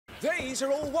These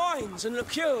are all wines and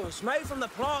liqueurs made from the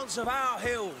plants of our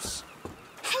hills.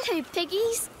 Hello,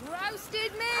 piggies.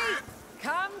 Roasted meat!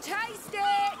 Come taste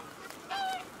it!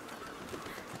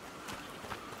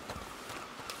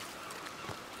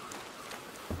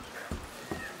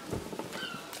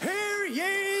 Hear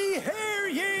ye, hear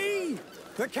ye!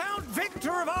 The Count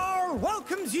Victor of R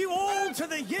welcomes you all to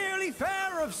the yearly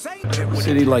fair of St.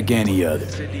 City like any other,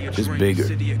 just bigger.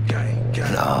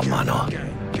 Nah, mano.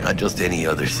 Not just any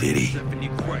other city.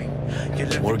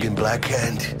 Morgan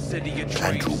Blackhand,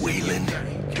 Andrew Wayland,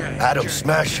 Adam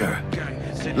Smasher.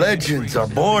 Legends are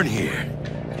born here.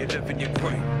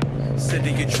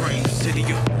 City of trains, city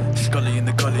of Scully in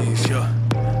the gullies, yeah.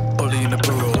 Bully in the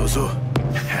burrows,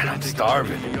 Man, I'm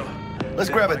starving.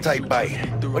 Let's grab a tight bite.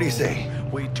 What do you say?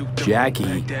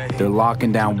 Jackie, they're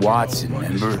locking down Watson,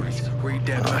 remember?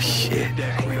 Oh, shit.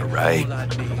 You're right.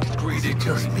 Is it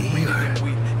just me, or...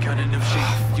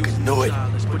 Fucking knew it.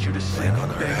 Laying on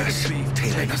our ass,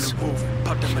 tailing us.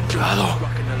 Hello.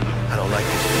 I don't like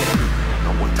this.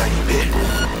 Not one tiny bit.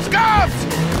 Scabs!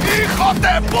 Hijo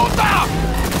de puta!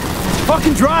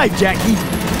 Fucking drive, Jackie!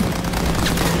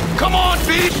 Come on,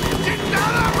 bitch!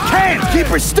 Can't! Keep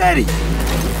her steady!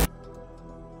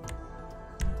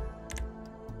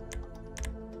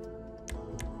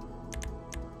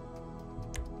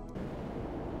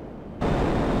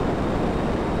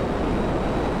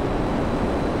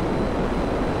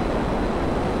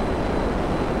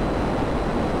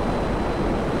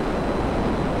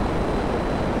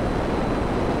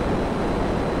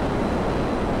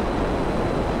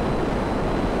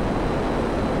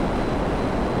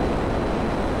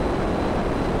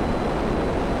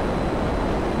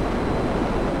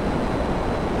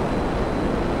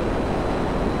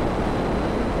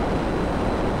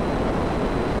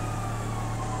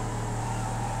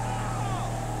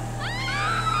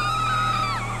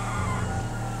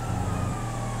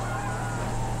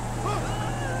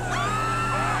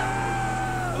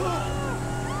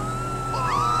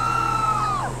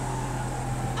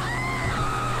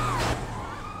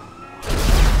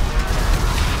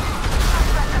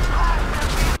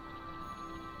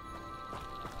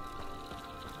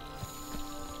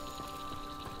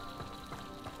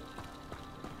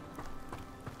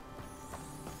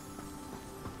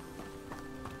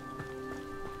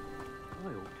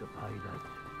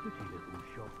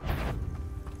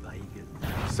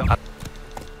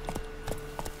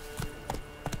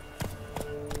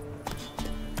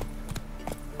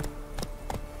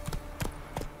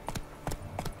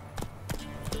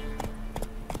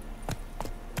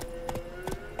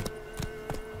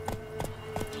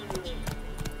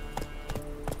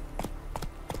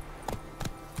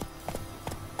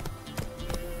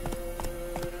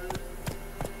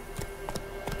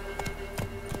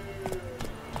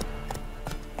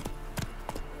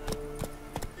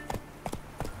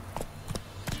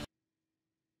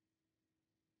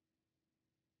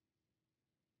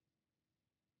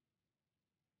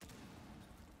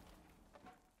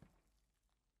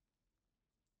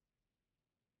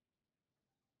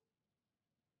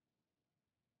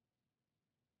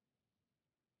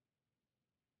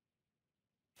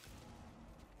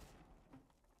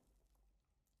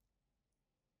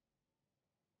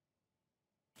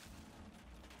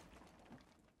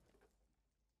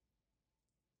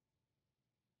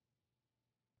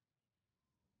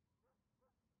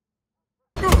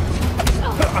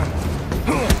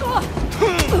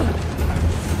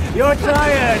 You're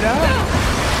tired, huh?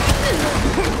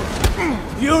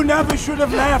 You never should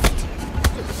have left!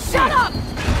 Shut up!